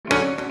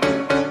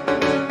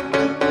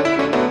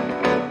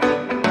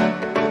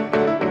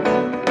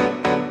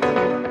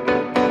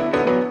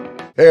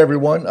Hey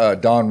everyone,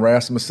 Don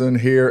Rasmussen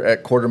here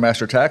at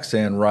Quartermaster Tax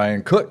and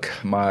Ryan Cook,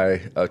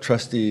 my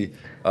trusty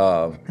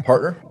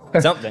partner.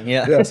 Something,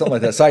 yeah. Yeah, something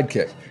like that,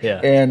 sidekick. Yeah.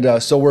 And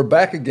so we're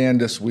back again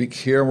this week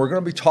here, and we're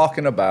going to be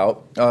talking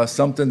about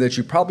something that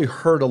you probably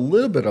heard a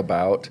little bit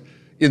about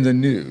in the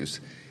news,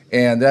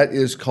 and that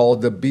is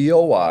called the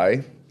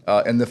BOI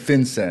and the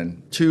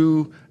FINCEN,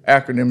 two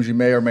acronyms you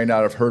may or may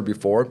not have heard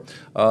before.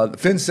 The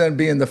FINCEN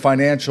being the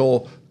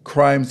Financial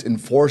Crimes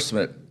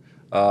Enforcement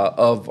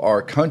of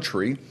our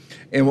country.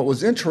 And what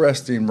was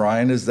interesting,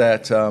 Ryan, is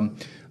that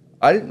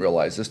I didn't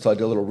realize this till I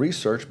did a little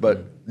research,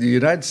 but the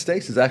United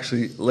States is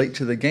actually late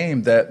to the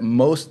game that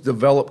most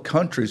developed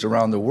countries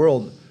around the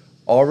world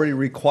already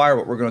require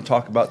what we're going to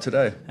talk about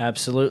today.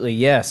 Absolutely,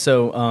 yeah.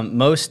 So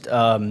most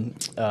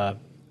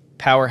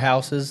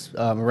powerhouses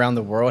around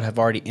the world have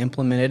already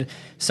implemented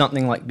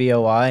something like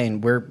BOI,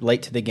 and we're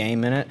late to the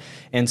game in it.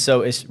 And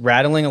so it's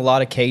rattling a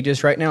lot of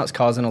cages right now. It's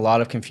causing a lot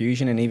of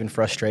confusion and even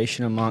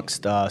frustration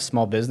amongst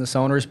small business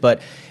owners,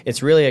 but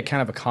it's really a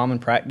kind of a common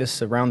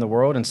practice around the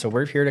world. And so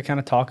we're here to kind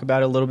of talk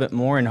about it a little bit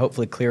more and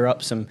hopefully clear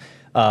up some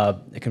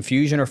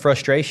confusion or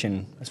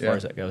frustration as far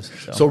as that goes.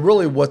 So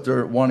really what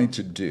they're wanting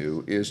to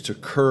do is to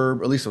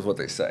curb, at least that's what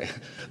they say,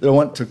 they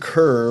want to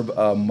curb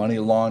money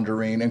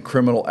laundering and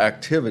criminal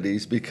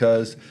activities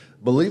because,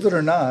 believe it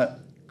or not,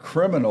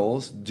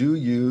 criminals do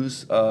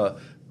use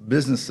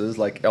businesses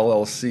like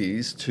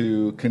LLCs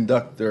to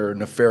conduct their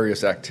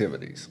nefarious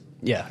activities.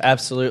 Yeah,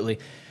 absolutely.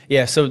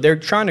 Yeah, so they're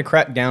trying to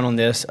crack down on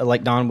this,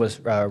 like Don was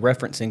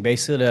referencing,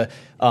 basically to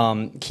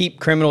keep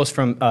criminals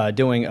from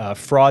doing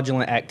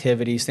fraudulent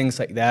activities, things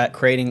like that,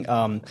 creating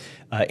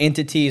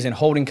entities and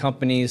holding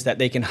companies that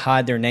they can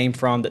hide their name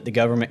from that the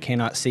government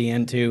cannot see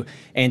into,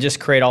 and just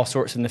create all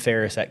sorts of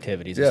nefarious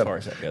activities as far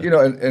as that goes. You know,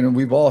 and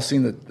we've all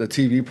seen the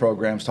TV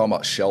programs talking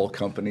about shell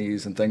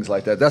companies and things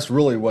like that. That's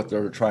really what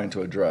they're trying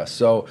to address.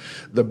 So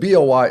the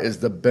BOI is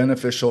the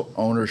beneficial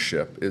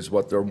ownership is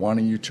what they're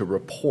wanting you to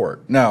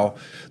report. Now,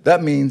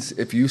 that means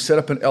if you set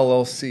up an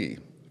LLC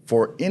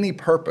for any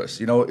purpose,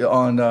 you know,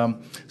 on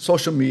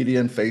social media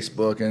and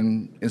Facebook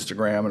and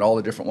Instagram and all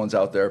the different ones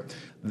out there,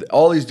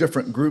 all these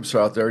different groups are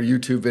out there,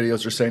 YouTube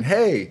videos are saying,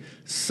 hey,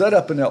 set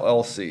up an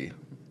LLC.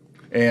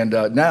 And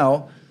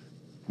now,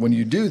 when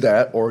you do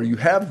that, or you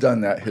have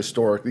done that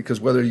historically, because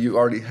whether you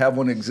already have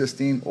one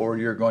existing or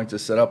you're going to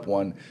set up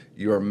one,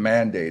 you are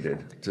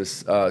mandated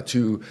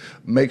to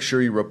make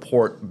sure you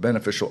report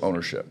beneficial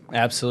ownership.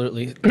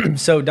 Absolutely.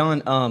 So,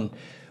 Don,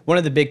 one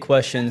of the big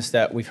questions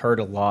that we've heard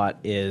a lot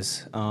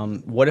is,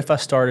 what if I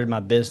started my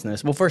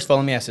business? Well, first of all,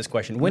 let me ask this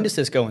question. When does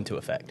this go into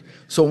effect?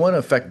 So it went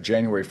into effect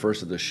January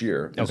 1st of this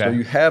year. Okay. So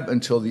you have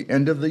until the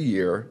end of the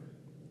year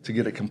to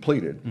get it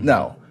completed. Mm-hmm.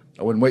 Now,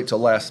 I wouldn't wait till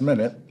last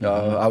minute.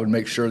 I would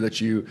make sure that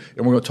you,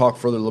 and we're going to talk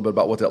further a little bit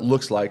about what that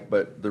looks like,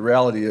 but the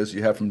reality is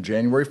you have from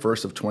January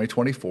 1st of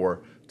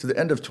 2024 to the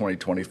end of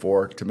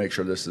 2024 to make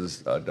sure this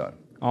is done.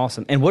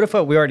 Awesome. And what if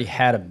we already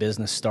had a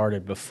business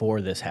started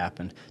before this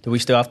happened? Do we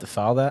still have to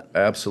file that?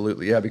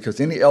 Absolutely, yeah, because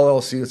any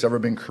LLC that's ever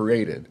been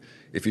created,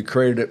 if you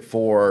created it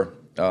for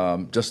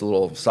just a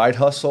little side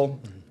hustle,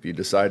 if you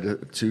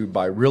decide to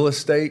buy real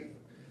estate,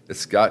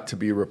 it's got to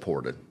be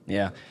reported.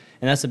 Yeah,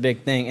 and that's a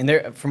big thing. And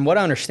there, from what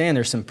I understand,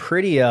 there's some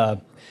pretty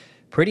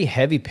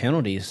heavy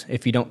penalties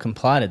if you don't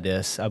comply to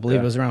this. I believe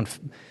it was around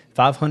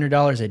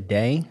 $500 a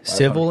day,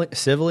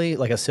 civilly,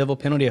 like a civil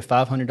penalty of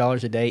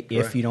 $500 a day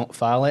if you don't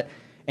file it.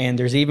 And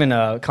there's even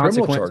a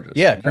consequence. Criminal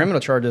charges. Criminal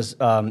charges,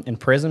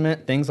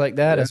 imprisonment, things like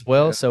that as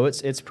well. Yeah. So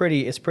it's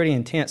pretty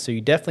intense. So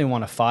you definitely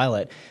want to file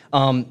it.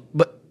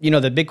 But you know,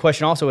 the big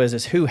question also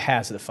is who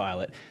has to file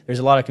it? There's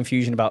a lot of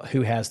confusion about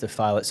who has to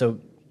file it. So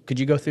could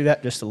you go through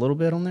that just a little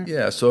bit on there?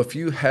 Yeah. So if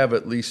you have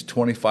at least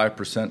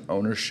 25%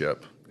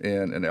 ownership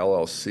in an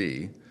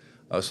LLC,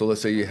 so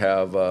let's say you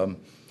have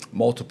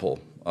multiple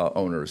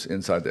owners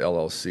inside the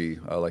LLC,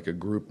 like a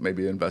group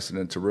maybe invested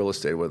into real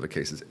estate, whatever the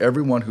case is.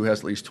 Everyone who has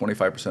at least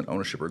 25%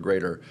 ownership or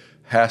greater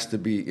has to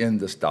be in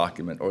this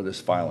document or this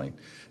filing.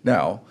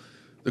 Now,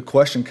 the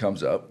question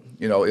comes up,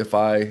 you know, if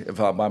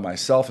I'm by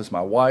myself, as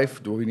my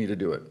wife, do we need to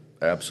do it?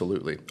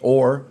 Absolutely.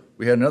 Or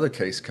we had another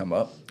case come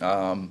up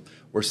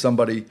where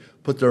somebody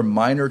put their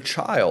minor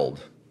child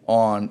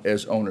on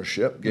as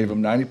ownership, gave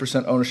them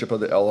 90% ownership of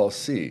the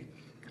LLC.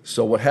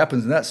 So what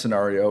happens in that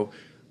scenario,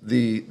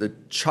 the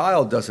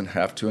child doesn't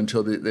have to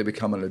until they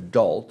become an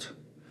adult,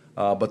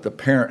 but the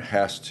parent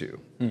has to.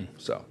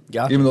 So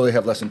Gotcha. Even though they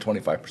have less than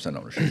 25%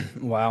 ownership.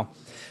 Wow.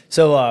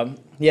 So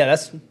yeah,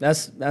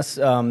 that's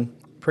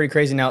pretty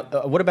crazy. Now,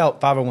 what about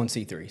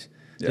 501c3s?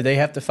 Yeah. Do they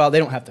have to file? They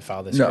don't have to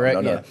file this,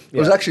 correct? No. Yeah.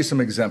 There's actually some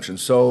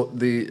exemptions. So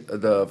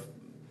the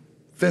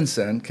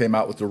FinCEN came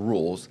out with the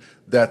rules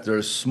that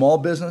there's small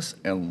business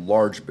and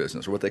large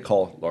business, or what they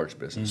call large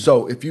business.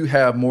 So if you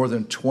have more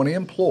than 20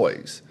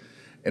 employees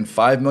and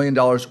 $5 million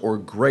or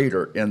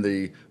greater in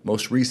the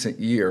most recent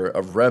year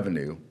of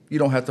revenue, you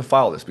don't have to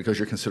file this because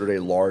you're considered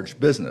a large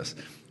business.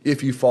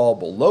 If you fall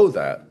below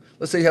that,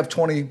 let's say you have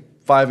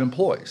 25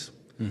 employees,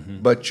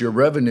 but your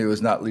revenue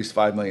is not at least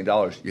 $5 million,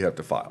 you have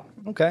to file.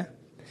 Okay.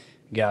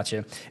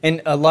 Gotcha.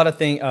 And a lot of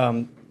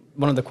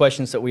one of the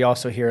questions that we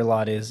also hear a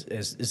lot is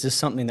this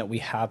something that we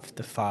have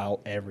to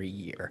file every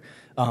year?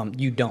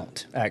 You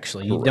don't,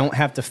 actually. You don't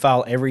have to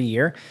file every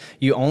year.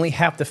 You only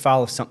have to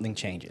file if something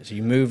changes.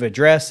 You move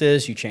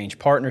addresses, you change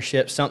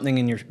partnerships, something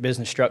in your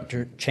business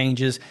structure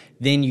changes,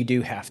 then you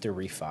do have to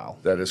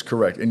refile. That is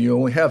correct. And you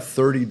only have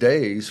 30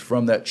 days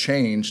from that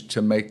change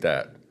to make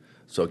that.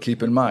 So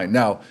keep in mind.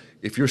 Now,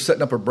 if you're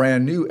setting up a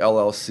brand new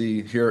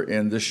LLC here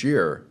in this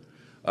year,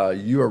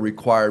 you are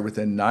required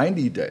within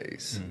 90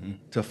 days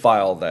to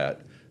file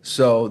that.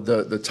 So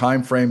the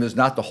time frame is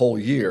not the whole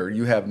year.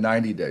 You have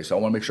 90 days. So I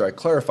want to make sure I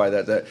clarify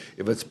that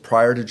if it's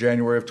prior to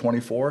January of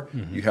 24,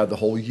 you have the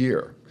whole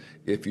year.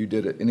 If you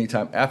did it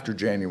anytime after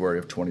January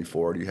of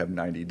 24, you have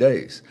 90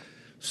 days.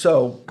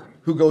 So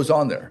who goes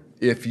on there?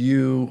 If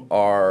you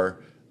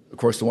are, of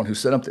course, the one who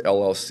set up the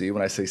LLC,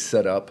 when I say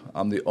set up,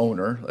 I'm the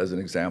owner, as an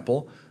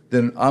example,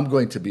 then I'm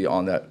going to be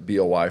on that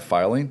BOI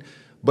filing.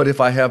 But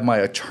if I have my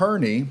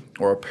attorney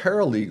or a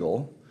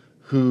paralegal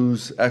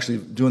who's actually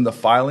doing the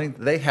filing,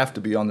 they have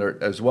to be on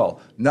there as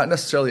well. Not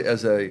necessarily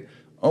as a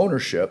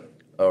ownership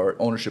or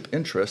ownership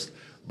interest,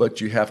 but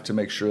you have to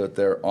make sure that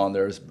they're on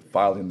there as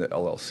filing the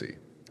LLC.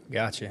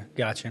 Gotcha.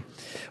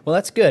 Well,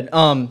 that's good.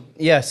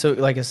 Yeah, so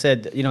like I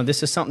said,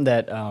 this is something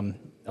that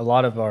a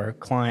lot of our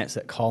clients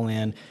that call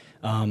in,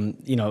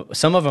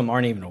 some of them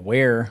aren't even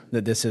aware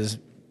that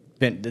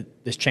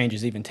this change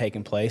has even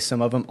taken place.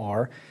 Some of them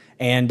are.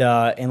 And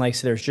like I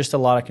said, there's just a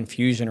lot of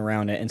confusion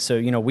around it. And so,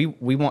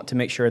 we want to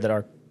make sure that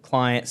our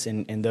clients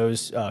and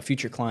those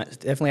future clients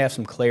definitely have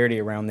some clarity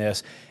around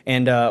this.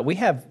 And we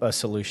have a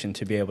solution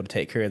to be able to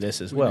take care of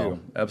this as well. We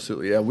do.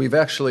 Absolutely. Yeah, we've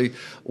actually,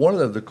 one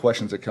of the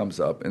questions that comes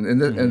up,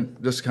 and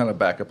just kind of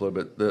back up a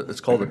little bit,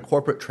 it's called the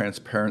Corporate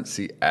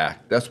Transparency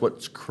Act. That's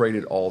what's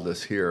created all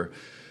this here.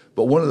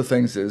 But one of the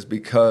things is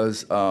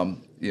because,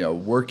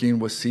 working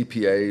with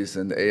CPAs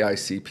and the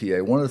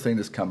AICPA, one of the things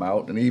that's come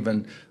out, and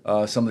even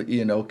some of the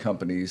E&O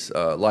companies,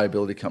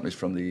 liability companies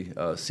from the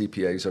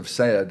CPAs have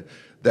said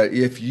that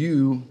if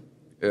you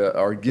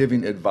are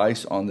giving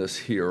advice on this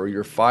here or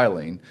you're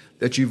filing,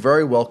 that you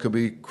very well could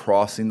be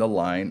crossing the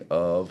line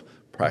of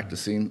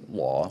practicing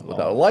law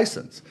without a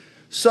license.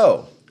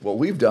 So what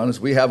we've done is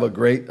we have a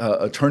great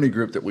attorney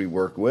group that we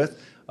work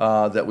with,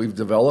 that we've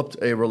developed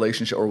a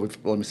relationship, or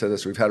let me say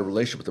this, we've had a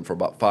relationship with them for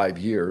about 5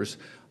 years,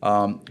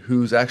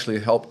 who's actually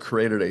helped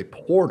created a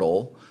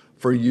portal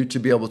for you to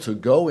be able to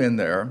go in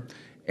there,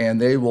 and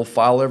they will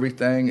file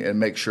everything and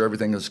make sure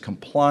everything is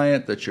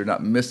compliant, that you're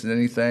not missing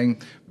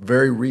anything.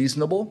 Very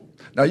reasonable.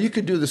 Now, you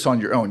could do this on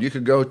your own. You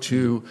could go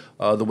to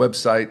the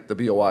website, the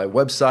BOI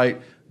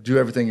website, do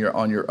everything you're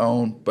on your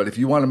own. But if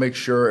you want to make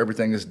sure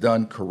everything is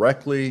done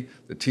correctly,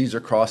 the T's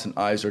are crossed and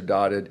I's are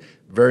dotted,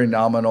 very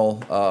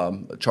nominal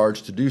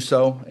charge to do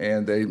so,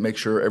 and they make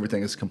sure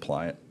everything is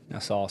compliant.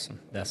 That's awesome.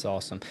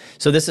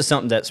 So this is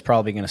something that's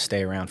probably going to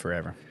stay around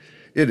forever.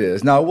 It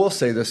is. Now, I will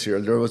say this here.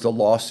 There was a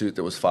lawsuit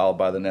that was filed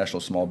by the National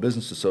Small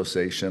Business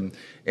Association,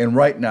 and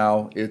right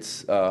now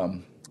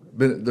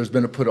there's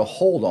been put a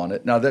hold on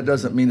it. Now, that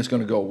doesn't mean it's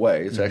going to go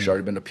away. It's actually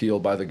already been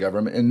appealed by the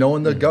government, and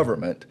knowing the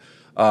government,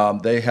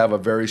 they have a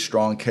very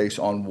strong case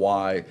on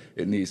why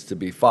it needs to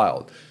be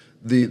filed.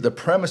 The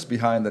premise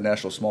behind the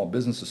National Small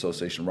Business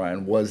Association,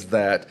 Ryan, was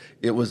that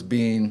it was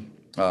being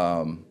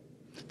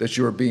that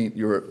you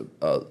were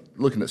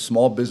looking at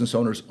small business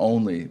owners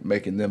only,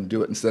 making them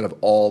do it instead of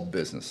all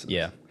businesses.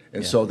 Yeah.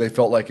 And so they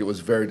felt like it was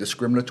very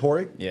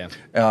discriminatory. Yeah.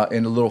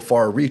 And a little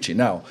far-reaching.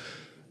 Now,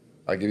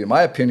 I'll give you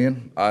my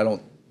opinion. I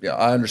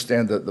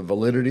understand the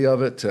validity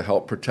of it to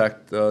help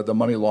protect the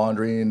money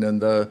laundering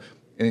and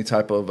any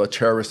type of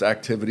terrorist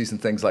activities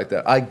and things like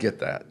that. I get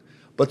that.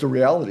 But the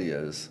reality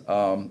is,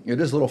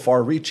 it is a little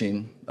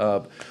far-reaching.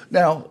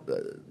 Now,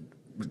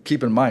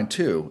 keep in mind,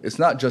 too, it's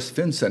not just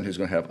FinCEN who's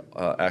going to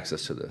have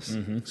access to this.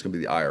 It's going to be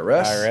the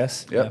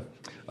IRS.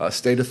 Yep.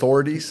 State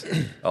authorities,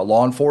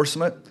 law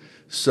enforcement.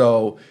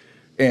 So,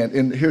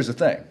 and here's the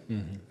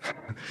thing.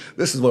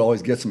 This is what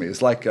always gets me.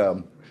 It's like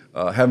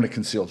having a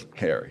concealed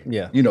carry.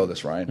 Yeah. You know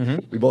this,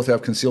 Ryan. We both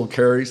have concealed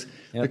carries.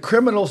 Yep. The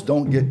criminals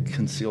don't get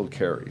concealed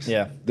carries.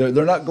 Yeah.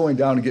 They're not going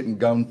down and getting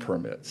gun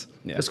permits.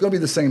 Yeah. It's going to be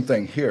the same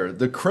thing here.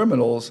 The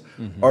criminals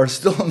are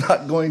still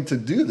not going to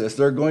do this.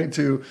 They're going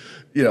to,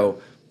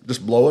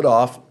 just blow it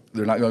off.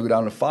 They're not going to go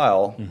down and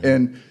file.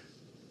 And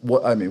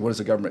what is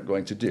the government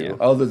going to do?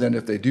 Other than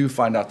if they do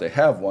find out they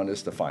have one,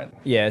 is to fine them.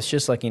 Yeah, it's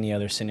just like any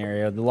other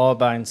scenario. The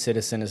law-abiding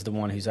citizen is the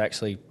one who's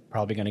actually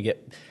probably going to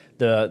get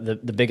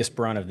the biggest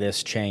brunt of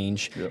this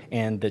change. Yep.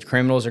 And the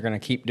criminals are going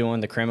to keep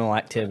doing the criminal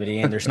activity,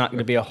 and there's not going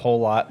to be a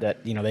whole lot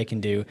that they can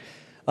do.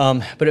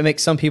 But it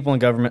makes some people in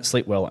government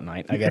sleep well at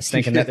night, I guess,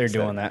 thinking that they're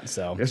doing that.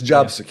 So it's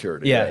job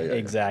security. Yeah,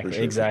 exactly,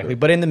 exactly.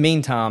 But in the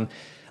meantime,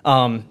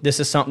 this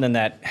is something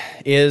that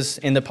is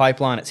in the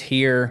pipeline. It's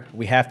here.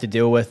 We have to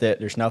deal with it.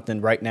 There's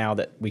nothing right now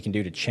that we can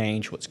do to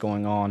change what's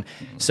going on.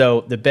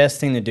 So the best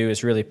thing to do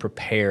is really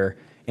prepare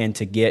and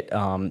to get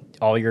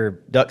all your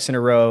ducks in a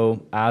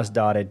row, I's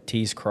dotted,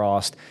 T's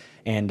crossed,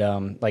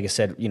 And like I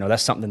said,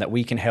 that's something that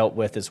we can help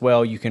with as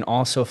well. You can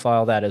also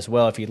file that as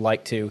well if you'd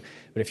like to,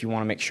 but if you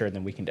want to make sure,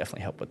 then we can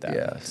definitely help with that.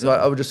 Yeah, so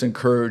I would just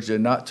encourage you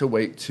not to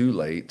wait too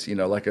late.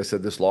 Like I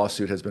said, this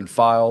lawsuit has been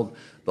filed.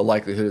 The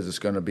likelihood is it's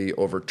going to be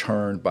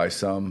overturned by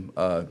some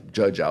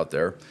judge out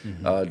there,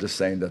 just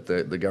saying that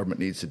the government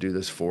needs to do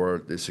this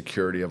for the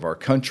security of our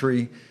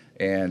country.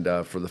 And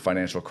for the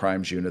Financial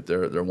Crimes Unit,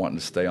 they're wanting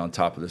to stay on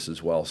top of this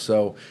as well.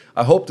 So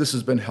I hope this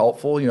has been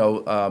helpful.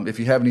 If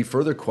you have any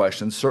further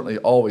questions, certainly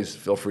always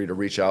feel free to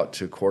reach out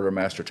to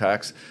Quartermaster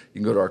Tax.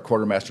 You can go to our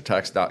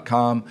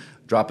quartermastertax.com,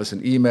 drop us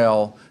an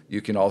email.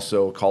 You can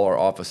also call our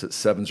office at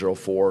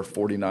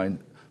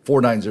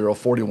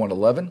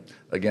 704-490-4111.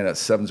 Again, at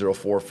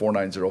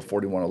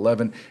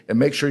 704-490-4111. And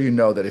make sure you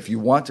know that if you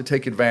want to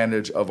take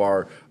advantage of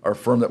our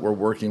firm that we're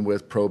working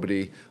with,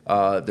 Probity,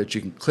 that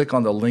you can click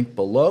on the link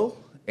below,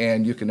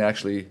 and you can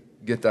actually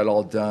get that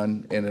all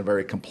done in a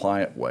very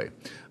compliant way.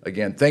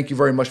 Again, thank you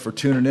very much for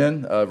tuning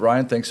in.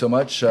 Ryan, thanks so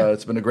much.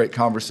 It's been a great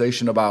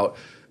conversation about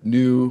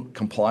new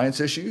compliance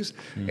issues.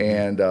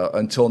 And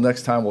until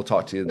next time, we'll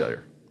talk to you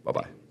later.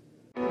 Bye-bye.